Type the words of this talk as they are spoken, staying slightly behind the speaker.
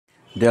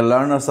Dear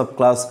learners of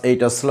class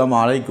 8, Assalamu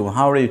alaikum.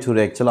 How are you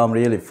today? Actually, I'm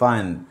really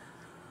fine.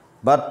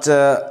 But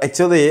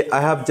actually,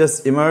 I have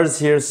just emerged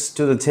here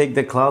to take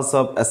the class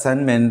of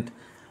assignment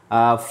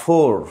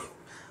 4.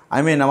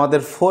 I mean,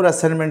 আমাদের 4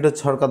 assignment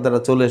সরকার দ্বারা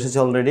চলে এসেছে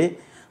already.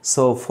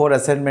 So 4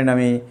 assignment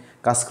আমি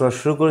কাজ করা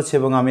শুরু করেছি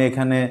এবং আমি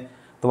এখানে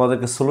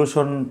তোমাদেরকে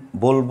সলিউশন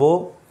বলবো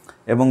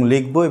এবং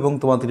লিখবো এবং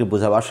তোমাদেরকে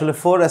বোঝাবো। আসলে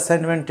 4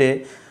 assignment-এ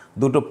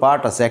দুটো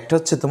পার্ট আছে। একটা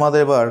হচ্ছে তোমাদের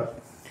এবার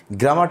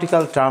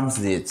গ্রামাটিক্যাল টার্মস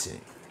দিয়েছে।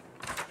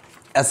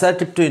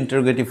 অ্যাসার্টিভ টু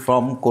ইন্টারোগেটিভ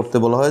ফর্ম করতে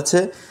বলা হয়েছে।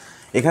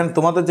 এখানে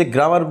তোমাদের যে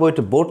গ্রামার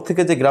বইটা বোর্ড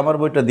থেকে যে গ্রামার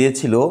বইটা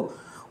দিয়েছিল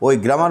ওই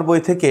গ্রামার বই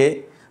থেকে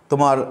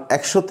তোমার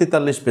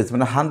 143 পেজ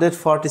মানে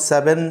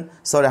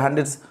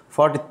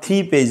 143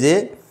 পেজে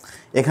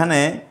এখানে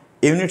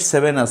ইউনিট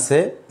 7 আছে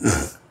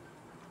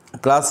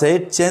class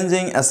 8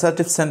 changing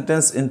assertive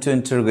sentence into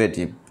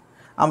interrogative.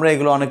 আমরা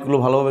এগুলো অনেকগুলো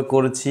ভালোভাবে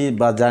করেছি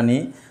বা জানি।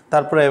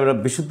 তারপরে এবার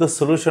বিশুদ্ধ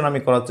সলিউশন আমি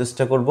করার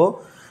চেষ্টা করব।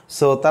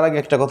 সো তার আগে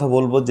একটা কথা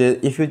বলবো যে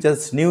if you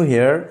just new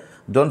here,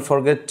 don't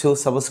forget to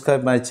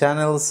subscribe my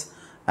channels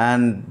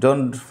and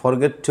don't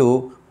forget to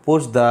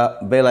push the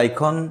bell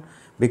icon,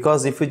 because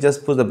if you just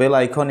push the bell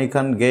icon you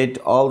can get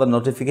all the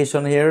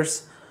notification here.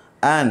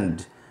 And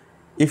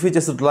if you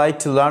just would like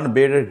to learn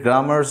better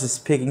grammars,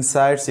 speaking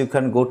sites, you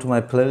can go to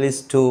my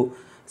playlist to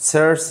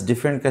search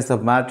different kinds of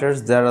matters.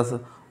 There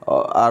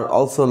are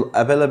also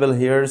available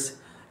here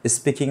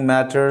speaking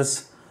matters,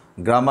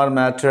 grammar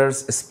matters,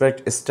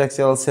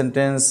 structural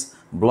sentence,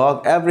 blog,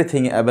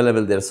 everything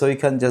available there. So you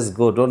can just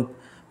go. Don't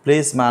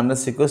please, my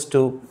earnest request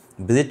to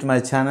visit my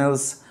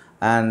channels,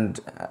 and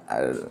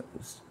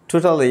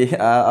totally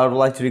I would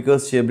like to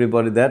request to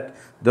everybody that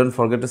don't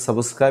forget to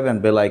subscribe and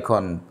bell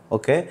icon.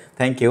 Okay,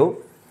 thank you.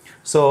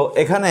 So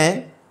এখানে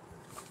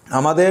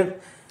আমাদের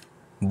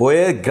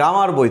বইয়ের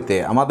grammar বইতে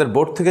আমাদের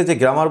board থেকে যে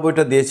grammar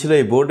বইটা দিয়েছিল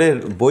এই বোর্ডের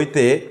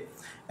বইতে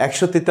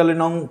 143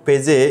 নং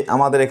পেজে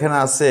আমাদের এখানে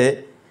আছে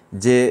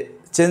যে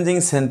চেঞ্জিং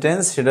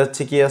সেন্টেন্স, সেটা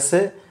হচ্ছে কি আছে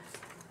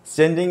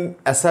changing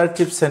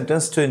assertive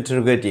sentence to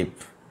interrogative.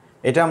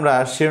 এটা আমরা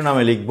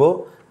শিরোনামে লিখব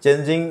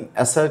changing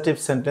assertive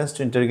sentence to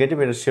interrogative.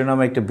 এটা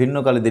শিরোনামে একটা ভিন্ন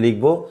কালি দিয়ে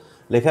লিখব।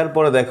 লেখার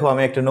পরে দেখো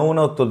আমি একটা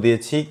নমুনা উত্তর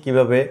দিয়েছি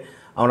কিভাবে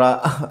আমরা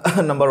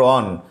নাম্বার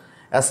 1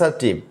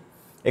 অ্যাসার্টিভ,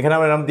 এখানে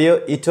আমরা নাম দিও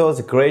ইট ওয়াজ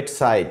গ্রেট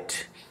সাইট।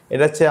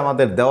 এটা হচ্ছে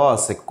আমাদের দেওয়া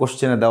আছে,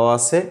 কোশ্চেনে দেওয়া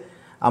আছে,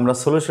 আমরা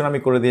সলিউশন আমি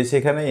করে দিয়েছি।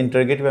 এখানে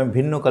ইন্টারোগেটিভ আমি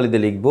ভিন্ন কালি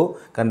দিয়ে লিখব,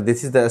 কারণ this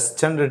is the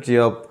standard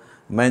of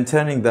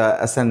maintaining the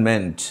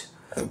assignment.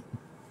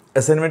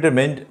 অ্যাসাইনমেন্টের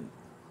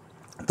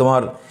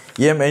তোমার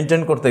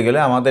মেনটেন করতে গেলে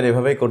আমাদের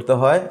এভাবেই করতে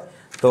হয়।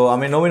 তো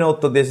আমি নমুনা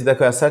উত্তর দিয়েছি,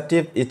 দেখো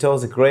assertive it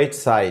was great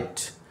site.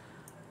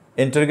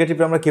 Interrogative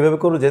আমরা কীভাবে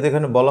করব, যেহেতু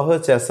এখানে বলা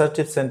হয়েছে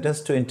assertive sentence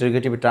to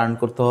interrogative turn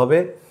করতে হবে।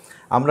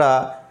 আমরা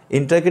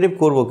ইন্টারোগেটিভ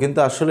করব কিন্তু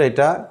আসলে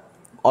এটা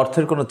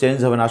অর্থের কোনো চেঞ্জ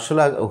হবে না।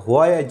 আসলে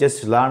why I just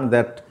learn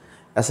that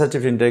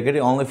assertive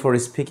interrogative only for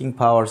speaking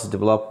powers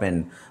development,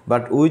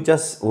 but we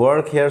just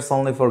work here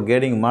only for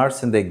getting marks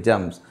in the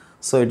exams,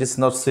 so it is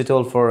not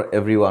suitable for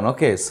everyone.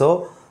 Okay, so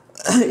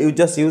you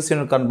just use in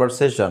your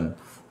conversation.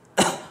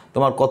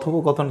 তোমার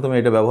কথোপকথন তুমি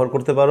এটা ব্যবহার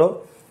করতে পারো।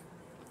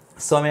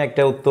 So আমি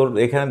একটা উত্তর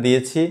এখানে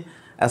দিয়েছি,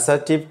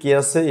 অ্যাসার্টিভ কি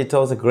আছে ইট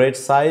ওয়াজ এ গ্রেট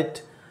সাইট।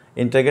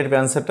 ইন্টারোগেটিভ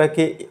অ্যান্সারটা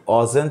কি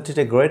wasn't it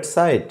a great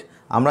site.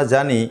 আমরা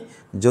জানি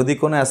যদি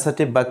কোনো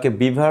অ্যাসার্টিভ বাক্যে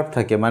বিভার্ব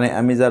থাকে মানে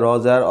অ্যামিজার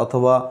অজার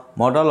অথবা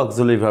মডাল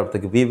অক্সিলারি ভার্ব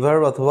থাকে,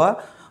 বিভার্ব অথবা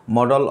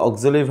মডাল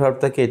অক্সিলারি ভার্ব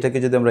থাকে, এটাকে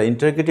যদি আমরা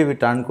ইন্টারোগেটিভে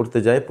টার্ন করতে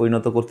যাই,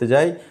 পরিণত করতে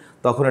যাই,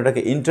 তখন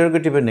এটাকে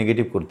ইন্টারোগেটিভে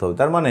নেগেটিভ করতে হবে।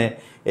 তার মানে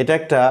এটা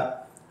একটা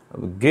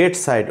গ্রেট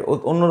সাইট,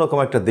 অন্যরকম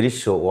একটা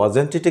দৃশ্য।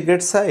 Wasn't it a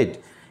great site,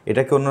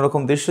 এটা কি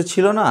অন্যরকম দৃশ্য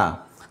ছিল না,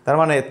 তার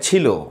মানে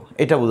ছিল,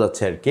 এটা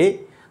বোঝাচ্ছে আর কি।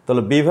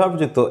 তাহলে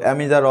বিভার্বযুক্ত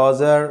অ্যামিজার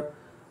অজার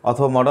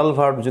অথবা মডাল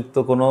ভার্বযুক্ত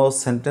কোনো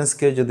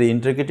সেন্টেন্সকে যদি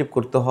ইন্টারোগেটিভ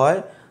করতে হয়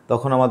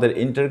তখন আমাদের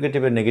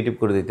ইন্টারোগেটিভে নেগেটিভ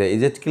করে দিতে হয়।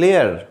 Is it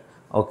clear?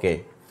 ওকে,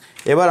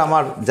 এবার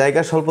আমার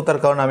জায়গা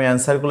স্বল্পতার কারণে আমি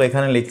অ্যান্সারগুলো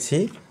এখানে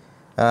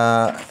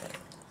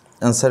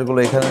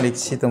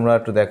লিখছি, তোমরা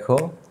একটু দেখো।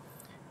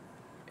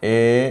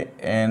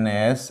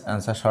 ANS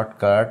answer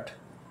shortcut,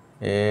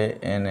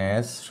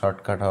 ANS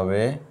shortcut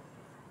হবে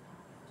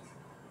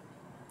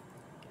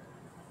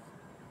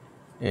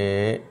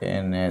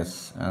ANS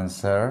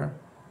answer,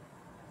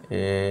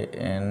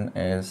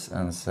 ANS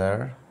answer,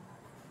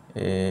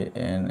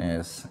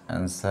 ANS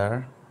answer,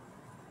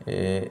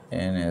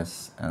 ANS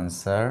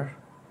answer,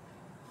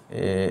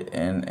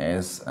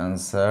 ANS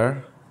answer,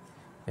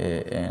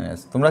 ANS।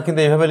 তোমরা কিন্তু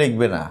এইভাবে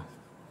লিখবে না,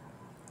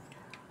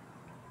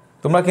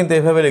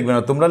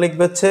 তোমরা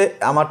লিখবে হচ্ছে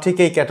আমার ঠিক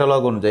এই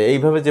ক্যাটালগ অনুযায়ী,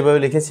 এইভাবে যেভাবে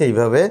লিখেছি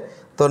এইভাবে।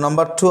 তো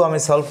নাম্বার 2 আমি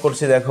সলভ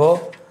করছি, দেখো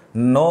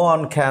no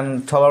one can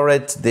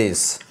tolerate this,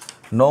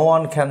 no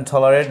one can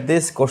tolerate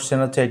this question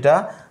হচ্ছে এটা।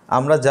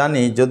 আমরা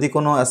জানি যদি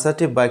কোনো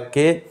অ্যাসার্টিভ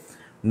বাক্যে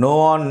নো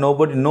ওয়ান,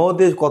 নোবডি, নো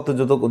দিয়ে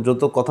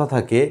যত কথা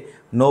থাকে,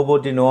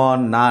 নোবডি, নো ওয়ান,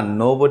 নান,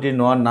 নোবডি,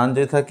 নো ওয়ান, নান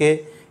যদি থাকে,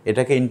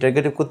 এটাকে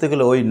ইন্টারোগেটিভ করতে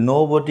গেলে ওই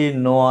নোবডি,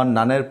 নো ওয়ান,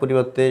 নানের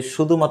পরিবর্তে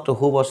শুধুমাত্র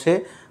হু বসে,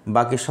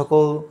 বাকি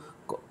সকল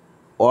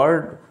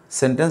ওয়ার্ড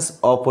সেন্টেন্স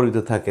অপরিহিত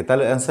থাকে।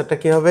 তাহলে অ্যান্সারটা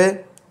কী হবে?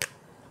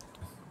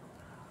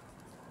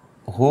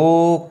 Who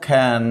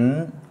can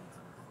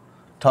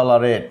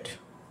tolerate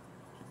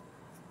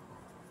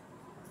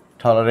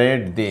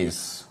this.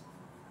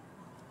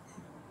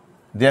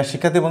 দেয়ার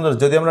শিক্ষার্থী বন্ধুরা,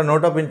 যদি আমরা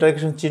নোট অফ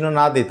ইন্টারোগেশন চিহ্ন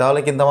না দিই তাহলে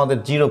কিন্তু আমাদের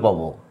 0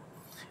 পাবো।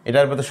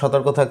 এটার প্রতি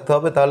সতর্ক থাকতে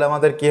হবে। তাহলে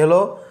আমাদের কি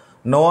হলো?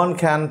 No one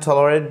can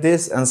tolerate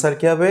this. Answer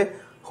কী হবে?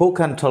 Who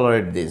can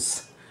tolerate this.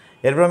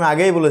 এরপর আমি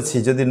আগেই বলেছি,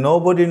 যদি নো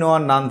বডি নো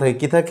ওয়ান নান থাকে,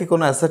 কী থাকে?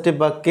 কোনো অ্যাসার্টিভ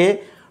বাক্যে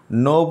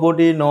নো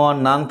বডি নো ওয়ান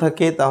নান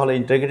থাকে, তাহলে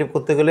ইন্টারোগেটিভ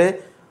করতে গেলে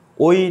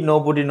ওই নো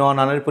বডি নো ওয়ান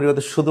নানের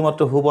পরিবর্তে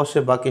শুধুমাত্র হু বসে,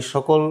 বাকি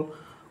সকল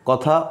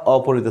কথা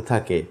অপরিত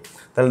থাকে।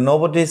 তাহলে নো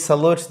বডি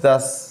স্যালুটস দ্য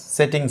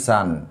সেটিং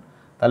সান,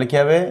 তাহলে কী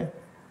হবে?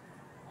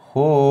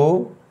 হু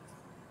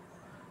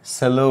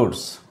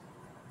salutes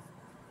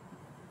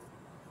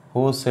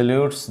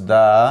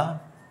the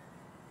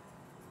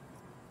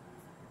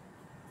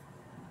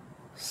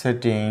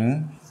setting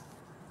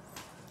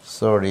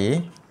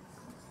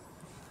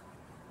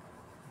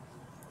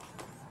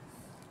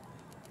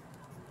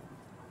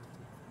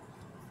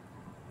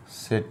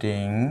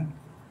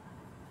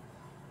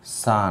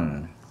sun।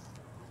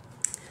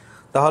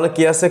 তাহলে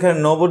কি আছে এখানে?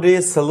 nobody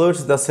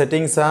salutes the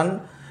setting sun।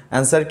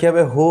 Answer কী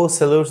হবে? হু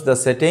salutes the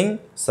setting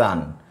sun।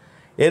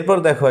 এরপর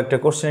দেখো একটা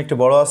কোশ্চেন একটু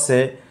বড় আছে,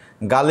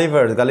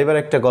 গালিভার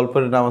একটা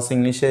গল্পের নাম আছে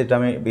ইংলিশে, এটা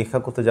আমি ব্যাখ্যা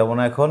করতে যাব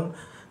না এখন।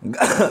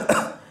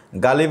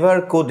 Gulliver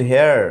could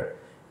hear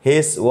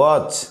his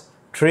watch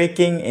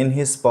tricking in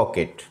his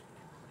pocket.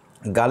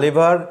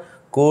 Gulliver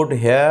could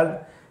hear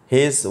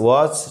his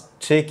watch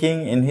tricking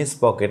in his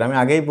pocket. আমি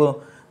আগেই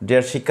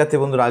ডিয়ার শিক্ষার্থী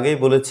বন্ধুরা আগেই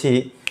বলেছি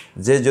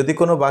যে যদি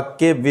কোনো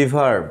বাক্যে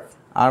be verb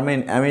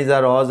amidst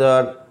R was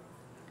R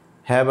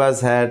have আজ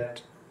হ্যাড,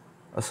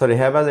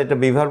 হ্যাভ আজ এটা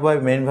বিভার্ব হয়,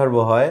 মেইন ভার্ব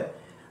হয়,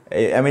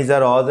 অ্যামিজ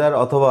আর ওয়াজ আর,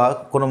 অথবা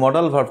কোনো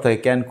মডাল ভার্ব থাকে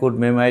can could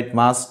may might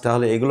must,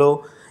 তাহলে এগুলো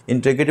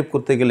ইন্টারোগেটিভ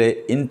করতে গেলে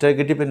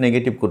ইন্টারোগেটিভের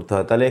নেগেটিভ করতে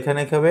হয়। তাহলে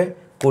এখানে কী হবে?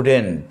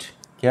 কুডেন্ট।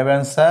 কী হবে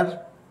answer?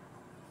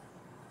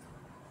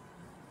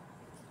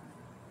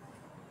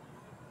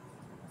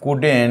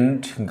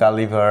 couldn't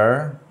Gulliver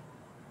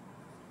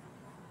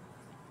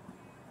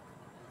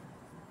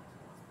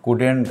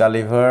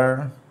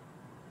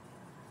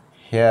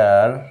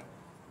hear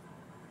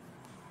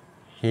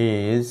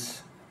his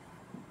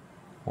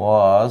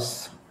was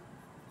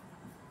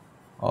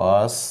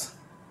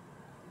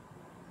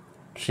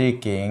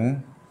tricking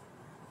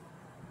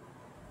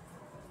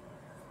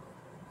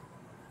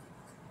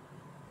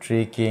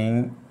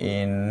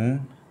in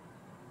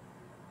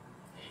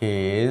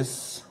his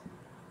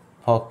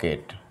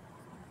pocket।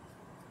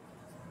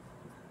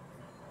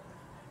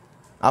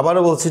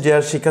 আবারও বলছি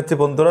ডিয়ার শিক্ষার্থী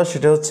বন্ধুরা,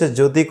 সেটা হচ্ছে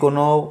যদি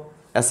কোনো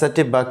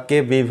অ্যাসার্টিভ বাক্যে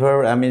বিভার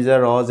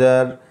am is are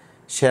Ozer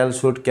shall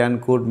should can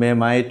could may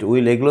mite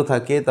will এগুলো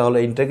থাকে, তাহলে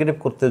ইন্টারোগেটিভ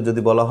করতে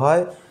যদি বলা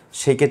হয়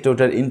সেক্ষেত্রে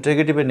ওটার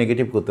ইন্টারোগেটিভে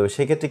নেগেটিভ করতে হবে।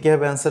 সেক্ষেত্রে কী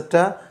হবে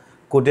অ্যান্সারটা?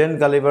 Couldn't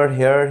Gulliver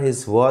hair his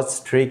watch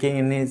tricking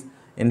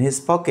in his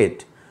pocket.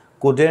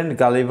 Couldn't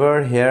Gulliver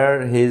hair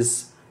his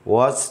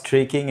watch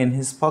tricking in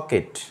his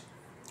pocket.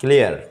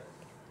 Clear?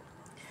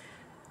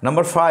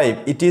 Number 5,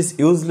 it is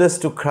useless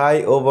to cry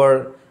over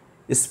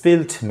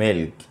spelled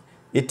milk.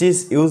 It is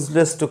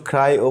useless to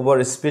cry over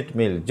spelled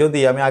milk. যদি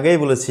আমি আগেই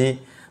বলেছি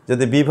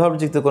যদি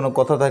বিভার্বযুক্ত কোনো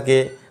কথা থাকে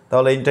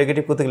তাহলে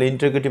interrogative করতে গেলে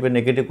ইন্টারোগেটিভে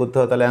নেগেটিভ করতে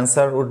হয়। তাহলে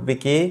অ্যান্সার উড বি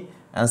কি?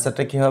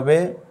 অ্যান্সারটা কী হবে?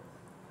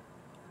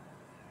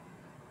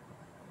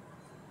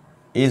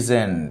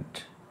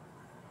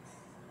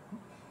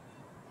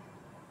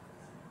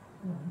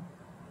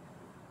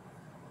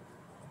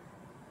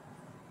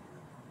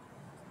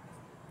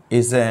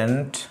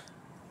 isn't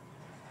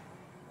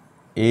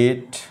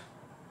it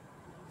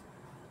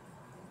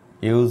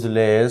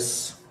useless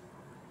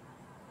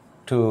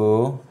to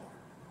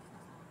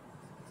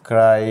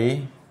cry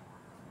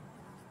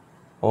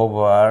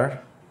over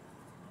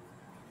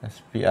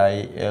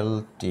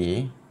spilt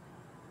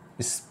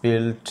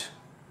spilled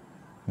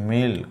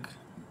milk?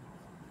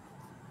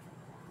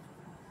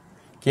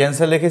 কি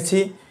অ্যান্সার লিখেছি?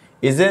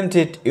 isn't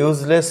it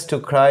useless to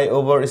cry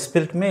over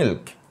spilt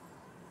milk?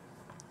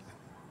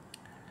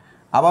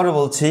 আবারও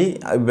বলছি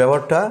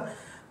ব্যবহারটা,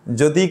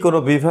 যদি কোনো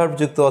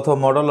বিভার্বযুক্ত অথবা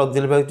মডাল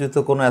অক্সিলারি ভার্বযুক্ত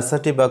কোনো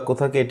অ্যাসার্টিভ বাক্য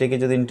থাকে এটাকে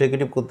যদি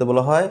ইন্টারোগেটিভ করতে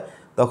বলা হয়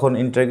তখন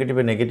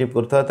ইন্টারোগেটিভে নেগেটিভ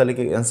করতে হয়। তাহলে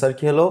কি অ্যান্সার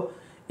কী হলো?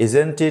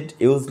 isn't it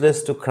useless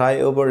to cry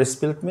over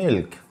spilt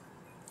milk?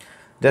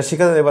 যা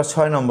শিখা এবার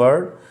 6 নম্বর,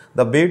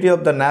 the beauty of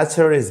the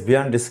nature is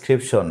beyond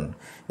description.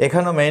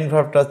 এখানেও মেইন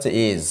ভার্বটা হচ্ছে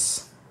ইজ,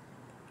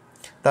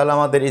 তাহলে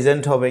আমাদের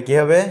ইজেন্ট হবে, কি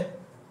হবে?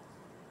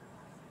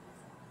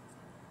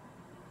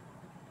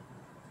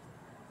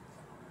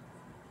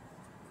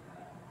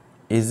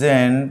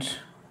 isn't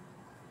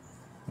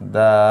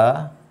the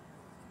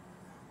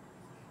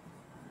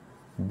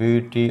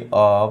beauty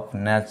of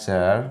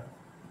nature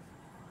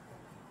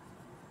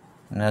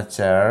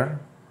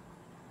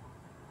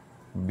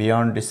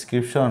beyond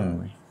description?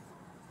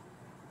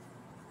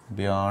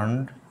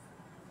 Beyond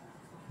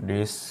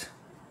this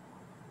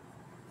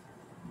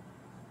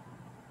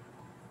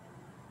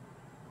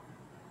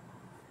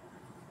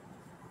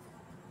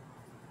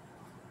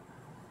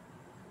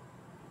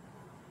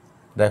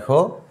দেখো,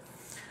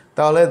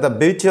 তাহলে the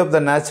beauty of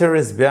the nature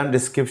is beyond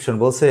description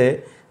বলছে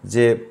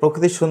যে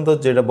প্রকৃতির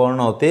সৌন্দর্য এটা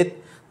বর্ণনা অতীত।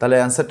 তাহলে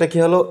অ্যান্সারটা কি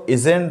হলো?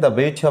 Isn't the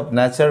beauty of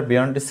nature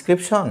beyond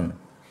description.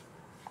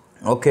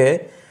 ওকে,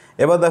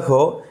 এবার দেখো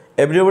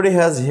everybody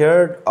has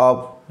heard of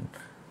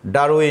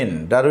Darwin.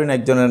 Darwin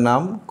একজনের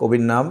নাম,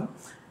 কবির নাম।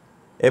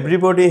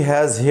 Everybody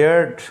has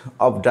heard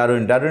of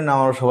Darwin. Darwin নাম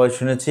আমরা সবাই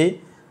শুনেছি।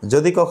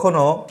 যদি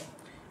কখনো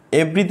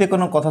এভরিতে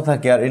কোনো কথা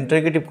থাকে আর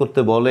ইন্টারোগেটিভ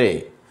করতে বলে,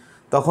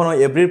 তখন ওই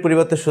এভরির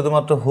পরিবর্তে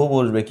শুধুমাত্র হু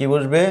বসবে। কি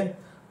বসবে?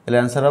 তাহলে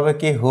অ্যান্সার হবে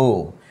কি? হু।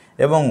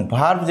 এবং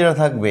ভার্ব যেটা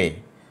থাকবে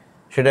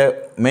সেটা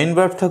মেইন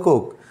ভার্ব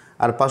থাকুক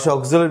আর পাশে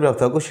অক্সিলারি ভার্ব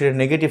থাকুক, সেটা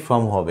নেগেটিভ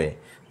ফর্ম হবে।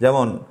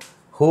 যেমন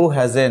হু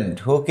হ্যাজেন্ট।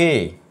 হু কি?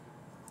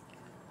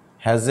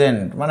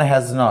 হ্যাজেন্ট মানে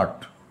has not.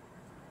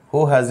 Who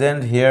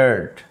hasn't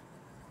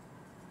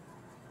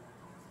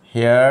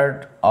heard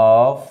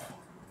of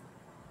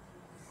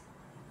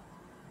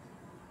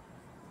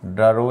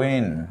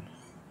Darwin.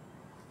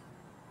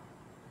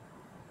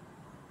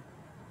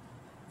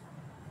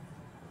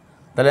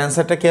 তাহলে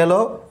অ্যান্সারটা কী হলো?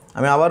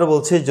 আমি আবারও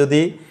বলছি,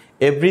 যদি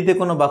এভরিতে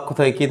কোনো বাক্য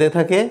থাকে, কীতে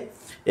থাকে?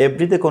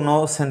 এভরিতে কোনো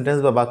সেন্টেন্স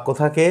বা বাক্য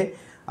থাকে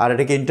আর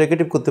এটাকে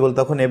ইন্টারোগেটিভ করতে বলে,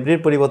 তখন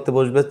এভরির পরিবর্তে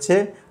বসবে হচ্ছে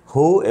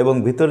হু, এবং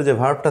ভিতরে যে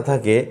ভার্বটা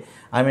থাকে,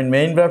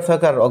 মেইন ভার্ব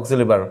থাকে আর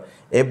অক্সিলারি ভার্ব,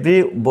 এভরি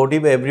বডি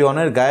বা এভরি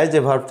অনের গায়ে যে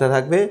ভার্বটা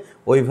থাকবে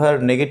ওই ভার্ব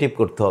নেগেটিভ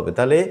করতে হবে।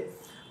 তাহলে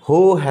হু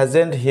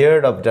হ্যাজেন্ট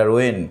হিয়ার্ড অফ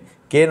ডারউইন।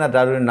 কে না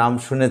ডারউইনের নাম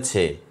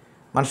শুনেছে,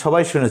 মানে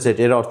সবাই শুনেছে,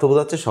 এর অর্থ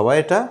বোঝাচ্ছে সবাই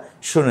এটা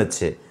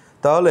শুনেছে।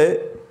 তাহলে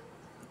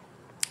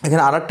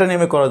এখানে আরেকটা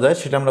নিয়মে করা যায়,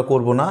 সেটা আমরা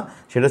করব না।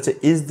 সেটা হচ্ছে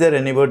is there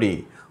anybody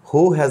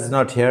who has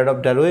not heard of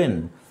Darwin.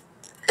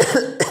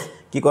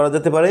 কি করা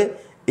যেতে পারে?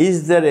 Is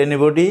there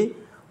anybody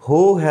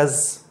who has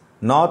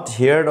not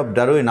heard of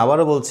Darwin.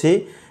 আবারও বলছি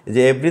যে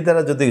এভরি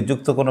দ্বারা যদি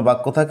যুক্ত কোনো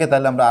বাক্য থাকে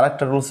তাহলে আমরা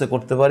আরেকটা রুলসে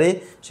করতে পারি,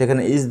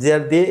 সেখানে ইজ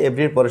দেয়ার দিয়ে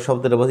এভরির পরে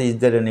শব্দটা বসে ইজ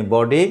দেয়ার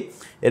এনিবডি,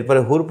 এরপরে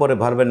হুর পরে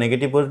ভার্বের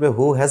নেগেটিভ বসবে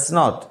who has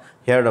not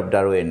heard of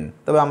Darwin.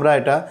 তবে আমরা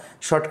এটা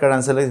শর্টকাট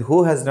অ্যান্সার লিখি who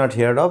has not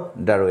heard of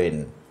Darwin.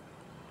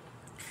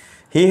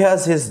 He has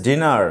his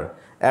dinner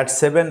at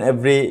 7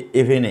 every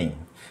evening.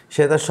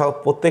 সে তার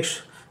প্রত্যেক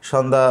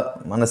সন্ধ্যা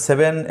মানে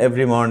 7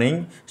 এভরি মর্নিং,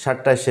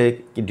 7টায় সে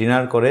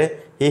ডিনার করে।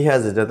 হি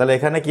হ্যাজ এটা, তাহলে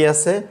এখানে কি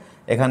আছে?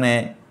 এখানে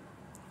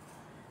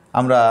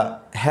আমরা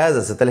হ্যাজ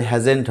আছে, তাহলে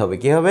হ্যাজেন্ট হবে।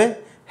 কি হবে?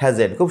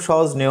 হ্যাজেন্ট। খুব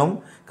সহজ নিয়ম,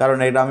 কারণ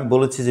এটা আমি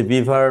বলেছি যে বি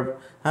ভার্ব,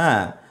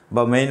 হ্যাঁ,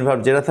 বা মেইন ভার্ব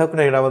যেটা থাকুক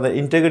না, এটা আমাদের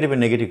ইন্টারোগেটিভে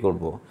নেগেটিভ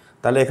করব।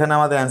 তাহলে এখানে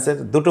আমাদের অ্যান্সার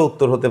দুটো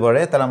উত্তর হতে পারে।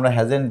 তাহলে আমরা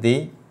হ্যাজেন্ট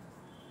দিই।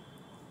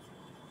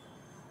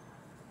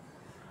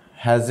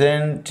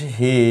 Hasn't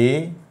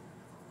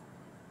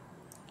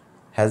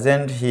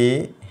he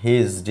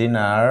his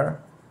dinner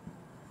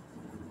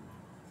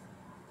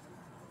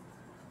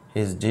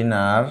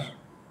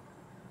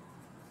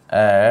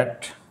at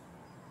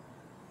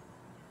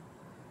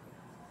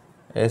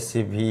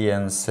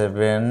SEVN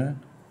 7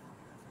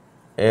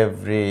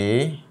 every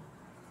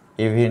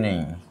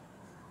evening?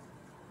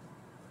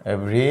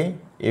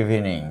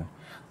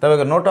 তবে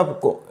নোট অফ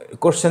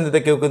কোশ্চেন দিতে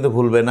কেউ কিন্তু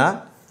ভুলবে না।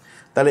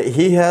 তাহলে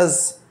he has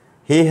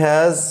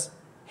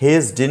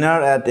his dinner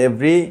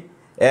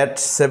at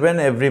 7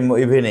 every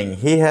evening.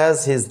 He has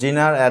his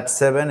dinner at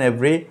 7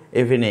 every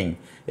evening.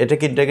 এটা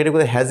কি ইন্টারোগেটিভ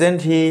করে? Hasn't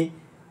he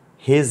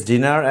his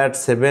dinner at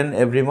 7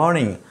 every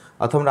morning.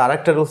 অথবা আমরা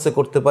আরেকটা রুলসে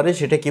করতে পারি,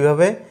 সেটা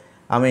কিভাবে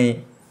আমি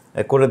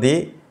করে দিই।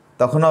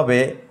 তখন হবে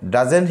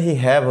ডাজেন্ট হি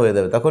হ্যাভ হয়ে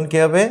যাবে। তখন কি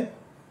হবে?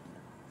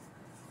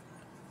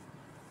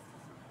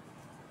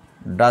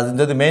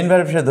 যদি মেইন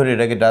ভার্ব হিসেবে ধরি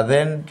এটাকে,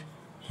 ডাজেন্ট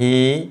হি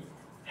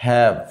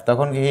হ্যাভ,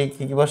 তখন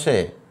কি বসে?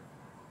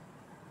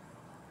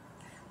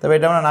 তবে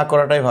এটা আমরা না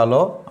করাটাই ভালো,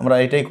 আমরা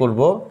এটাই করব।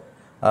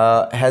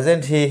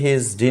 Hasn't he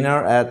his dinner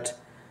at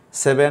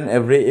 7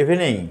 every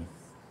evening.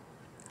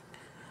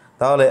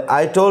 তাহলে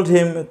আই টোল্ড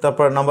হিম,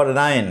 তারপর number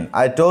 9,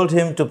 I told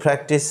him to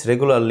practice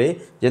regularly.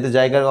 যেহেতু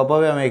জায়গার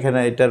অভাবে আমি এখানে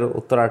এটার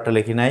উত্তর আরটা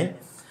লিখি নাই।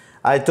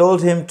 I told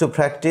him to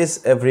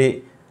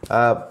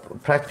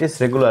practice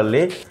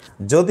regularly.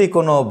 যদি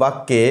কোনো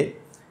বাক্যে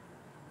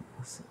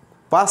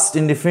পাস্ট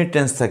ইনডিফিনিট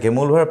টেন্স থাকে,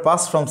 মূল verb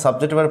past form,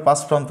 subject verb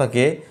past form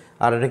থাকে,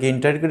 আর এটাকে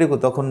ইন্টারোগেটিভ,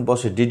 তখন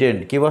বসে ডিডেন্ট।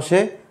 কি বসে?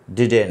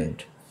 ডিডেন্ট।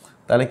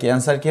 তাহলে কি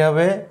অ্যান্সার কী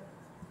হবে?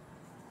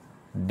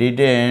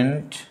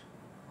 Didn't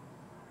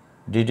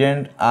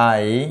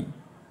I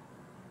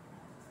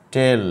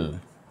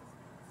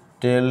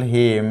tell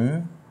him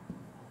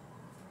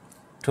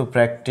to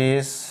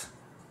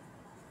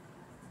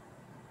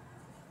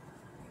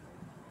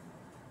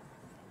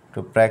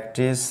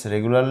practice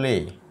regularly.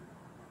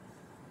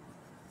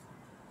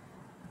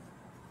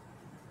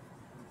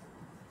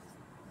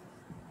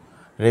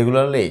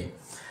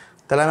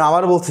 তাহলে আমি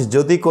আবার বলছি,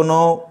 যদি কোনো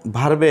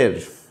ভার্বের,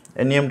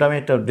 এই নিয়মটা আমি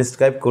একটা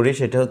ডিসক্রাইব করি,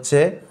 সেটা হচ্ছে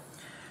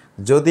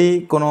যদি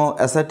কোনো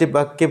অ্যাসার্টিভ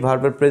বাক্যে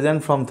ভার্বের প্রেজেন্ট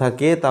ফর্ম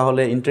থাকে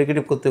তাহলে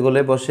ইন্টারোগেটিভ করতে গেলে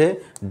বসে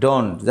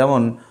ডোন্ট।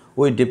 যেমন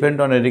we depend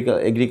on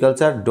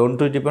agriculture, don't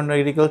we depend on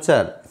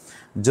agriculture.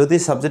 যদি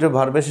সাবজেক্টের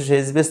ভার্বের শেষে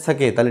এস বেস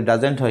থাকে তাহলে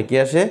ডাজেন্ট হয়। কি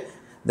আসে?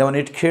 যেমন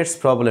it creates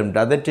problem,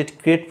 doesn't it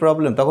create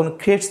problem, তখন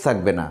ক্রিয়েটস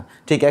থাকবে না।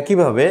 ঠিক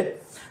একইভাবে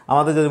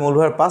আমাদের যদি মূল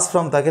ভার্ব পাস্ট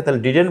ফর্ম থাকে তাহলে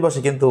ডিডেন্ট বসে,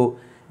 কিন্তু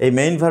এই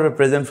মেইন ভার্বের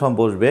প্রেজেন্ট ফর্ম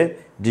বসবে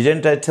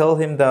didn't I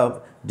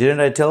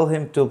tell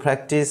him to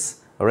practice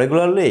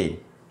regularly.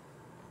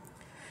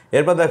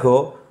 এরপর দেখো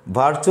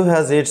virtue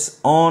has its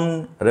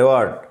own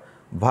reward,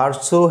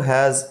 virtue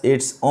has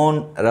its own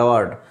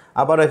reward,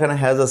 আবার এখানে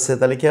has আছে,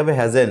 তাহলে কি হবে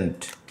hasn't,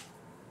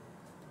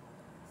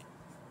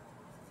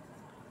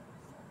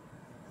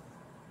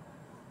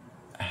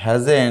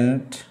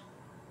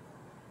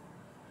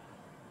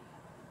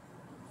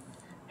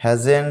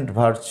 hasn't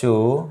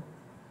virtue,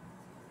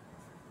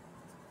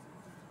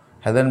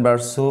 hasn't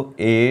virtue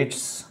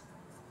its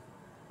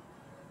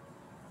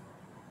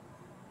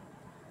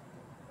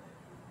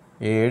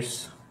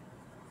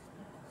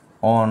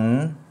own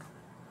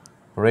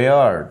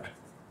reward।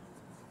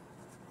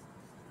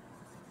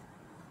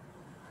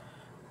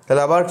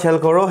 তাহলে আবার খেয়াল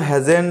করো,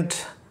 hasn't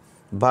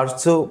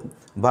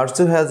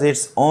virtue has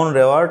its own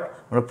reward,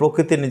 মানে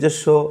প্রকৃতির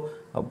নিজস্ব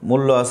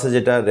মূল্য আছে,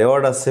 যেটা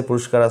রেওয়ার্ড আছে,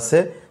 পুরস্কার আছে,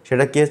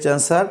 সেটা কি হচ্ছে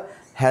answer,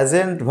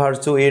 hasn't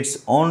virtue its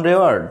own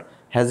reward,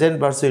 hasn't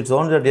virtue its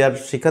own reward। Deer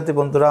শিক্ষার্থী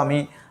বন্ধুরা, আমি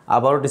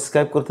আবারও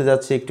ডিসক্রাইব করতে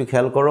যাচ্ছি, একটু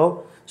খেয়াল করো।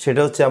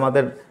 সেটা হচ্ছে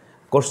আমাদের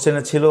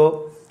কোশ্চেনে ছিল,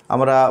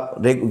 আমরা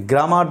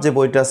গ্রামার যে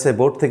বইটা আছে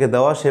বোর্ড থেকে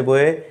দেওয়া, সে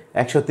বইয়ে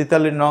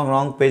 143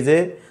 নং পেজে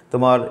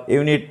তোমার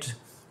ইউনিট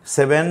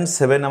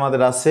 7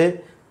 আমাদের আছে,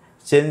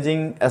 changing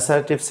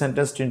assertive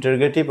sentence to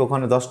interrogative.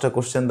 ওখানে 10টা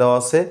কোশ্চেন দেওয়া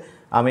আছে।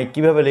 আমি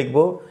কিভাবে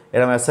লিখবো,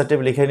 এরকম অ্যাসার্টিভ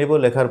লিখে নিব,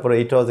 লেখার পরে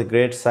ইট ওয়াজ এ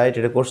গ্রেট সাইট,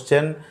 এটা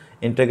কোশ্চেন।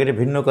 ইন্টারোগেটিভ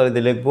ভিন্ন করে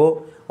দিয়ে লিখবো,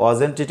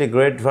 wasn't it a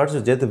great verb,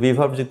 যেহেতু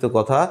বিভার্বযুক্ত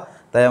কথা,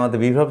 তাই আমাদের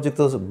বিভার্বযুক্ত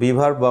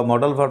বিভার্ব বা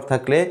মডেল ভার্ব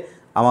থাকলে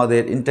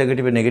আমাদের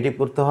ইন্টারোগেটিভে নেগেটিভ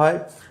করতে হয়।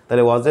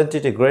 তাহলে wasn't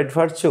it a great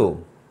virtue,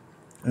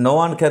 no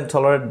one can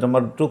tolerate.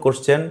 Number 2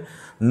 question,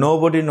 no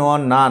body, no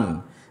one, নান,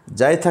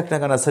 যাই থাক না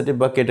কেন অ্যাসার্টিভ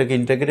বাক্যে এটাকে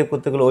ইন্টারোগেটিভ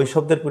করতে গেলে ওই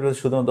শব্দের পরিবর্তে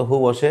শুধুমাত্র হু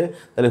বসে,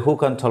 তাহলে হু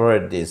ক্যান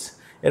টলারেট দিস।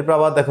 এরপর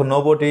আবার দেখো, no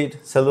body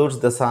স্যালুটস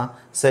the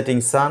setting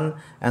San,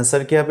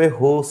 answer কী হবে,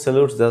 হু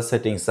স্যালুটস the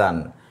setting San.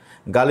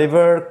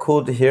 Gulliver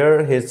could hear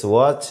his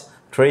watch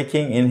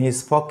trekking in his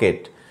pocket,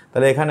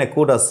 তাহলে এখানে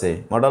কুড আছে,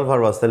 মডেল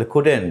ভার্ব আছে, তাহলে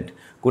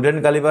couldn't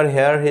Gulliver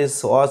hair his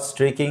watch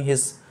trekking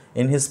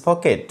in his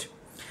pocket.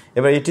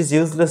 এবার it is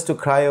useless to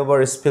cry over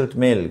spelled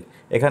milk,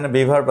 এখানে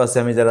be verb আছে,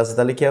 আমি যারা আছে,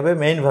 তাহলে কী হবে,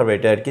 মেইন ভার্ব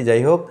এটা আর কি,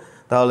 যাই হোক।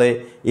 তাহলে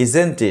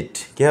ইজেন্ট ইট,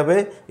 কী হবে,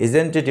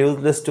 isn't it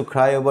useless to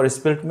cry over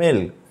spelled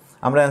milk.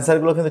 আমরা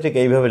অ্যান্সারগুলো কিন্তু ঠিক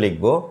এইভাবে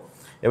লিখবো।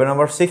 এবার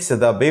number 6,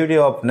 the beauty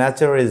of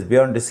nature is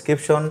beyond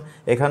description,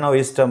 এখানেও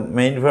ইজটা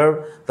মেইন ভার্ব,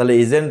 তাহলে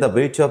isn't the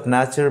beauty of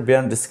nature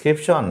beyond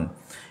description.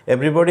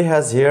 Everybody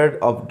has heard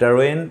of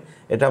Darwin,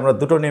 এটা আমরা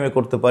দুটো নেমে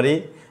করতে পারি,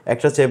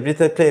 একটা হচ্ছে এভরি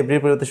থাকলে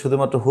এভরির পরিবর্তে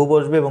শুধুমাত্র হু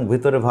বসবে এবং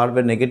ভিতরে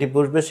ভার্বের নেগেটিভ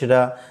বসবে, সেটা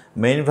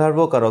মেইন ভার্ব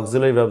হোক আর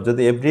অক্সিলারি ভার্ব।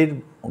 যদি এভরির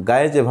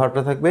গায়ে যে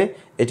ভার্বটা থাকবে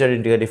এটার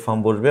ইন্টিগ্রেটিভ ফর্ম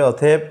বসবে।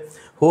 অতএব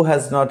who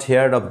has not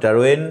heard of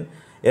Darwin.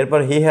 এরপর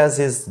he has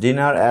his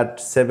dinner at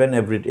 7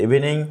 every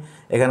evening,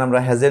 এখানে আমরা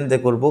হ্যাজেন্ট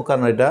দিয়ে করবো,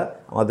 কারণ এটা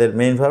আমাদের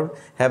main verb.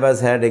 Have has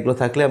had এগুলো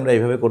থাকলে আমরা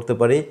এইভাবে করতে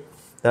পারি।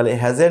 তাহলে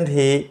hasn't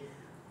he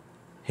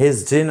his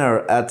dinner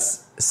at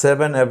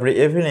 7 every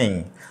evening,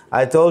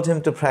 I told him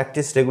to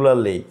practice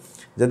regularly.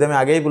 যদি আমি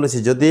আগেই বলেছি,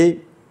 যদি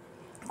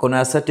কোনো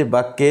অ্যাসার্টিভ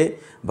বাক্যে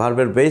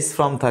ভার্বের বেস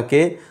ফর্ম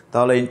থাকে,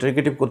 তাহলে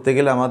ইন্টারোগেটিভ করতে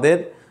গেলে আমাদের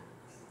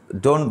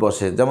ডোন্ট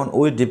বসে, যেমন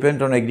we depend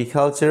on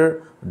agriculture,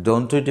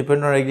 don't we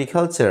depend on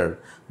agriculture.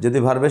 যদি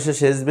ভার্বের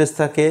শেষ বেস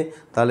থাকে,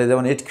 তাহলে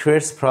যেমন ইট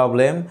ক্রিয়েটস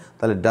প্রবলেম,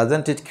 তাহলে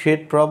ডাজেন্ট ইট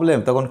ক্রিয়েট প্রবলেম,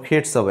 তখন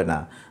ক্রিয়েটস হবে না।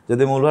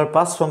 যদি মূল ভার্ব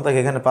পাস্ট ফর্ম থাকে,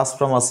 এখানে পাস্ট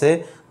ফর্ম আছে,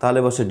 তাহলে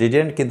বসে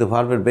ডিডেন্ট, কিন্তু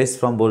ভার্বের বেস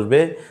ফর্ম বসবে,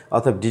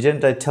 অর্থাৎ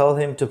didn't I tell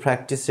him to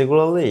practice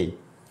regularly.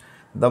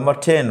 Number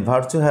 10,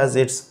 virtue has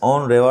its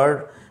own reward,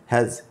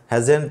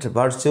 hasn't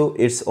virtue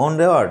its own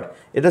reward.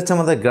 এটা হচ্ছে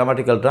আমাদের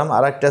গ্রামাটিক্যাল টার্ম।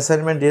 আর একটা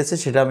অ্যাসাইনমেন্ট দিয়েছে,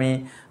 সেটা আমি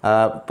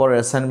পরের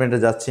অ্যাসাইনমেন্টে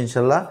যাচ্ছি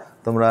ইনশাল্লাহ।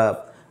 তোমরা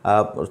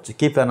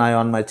keep an I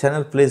on my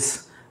channel please.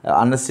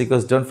 Honest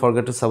request, don't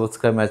forget to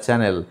subscribe my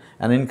channel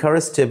and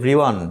encourage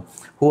everyone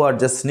who are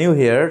just new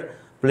here,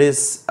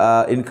 please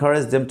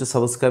encourage them to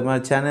subscribe my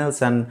channels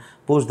and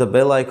push the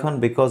bell icon,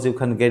 because you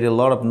can get a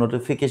lot of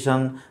notification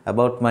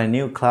about my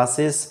new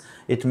classes.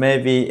 It may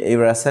be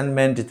your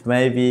assignment, it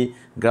may be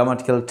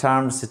grammatical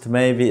terms, it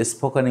may be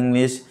spoken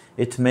English,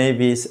 it may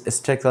be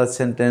structural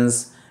sentence,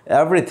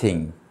 everything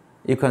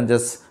you can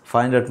just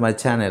find at my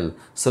channel.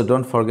 So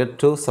don't forget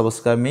to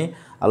subscribe me.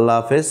 Allah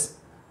Hafiz.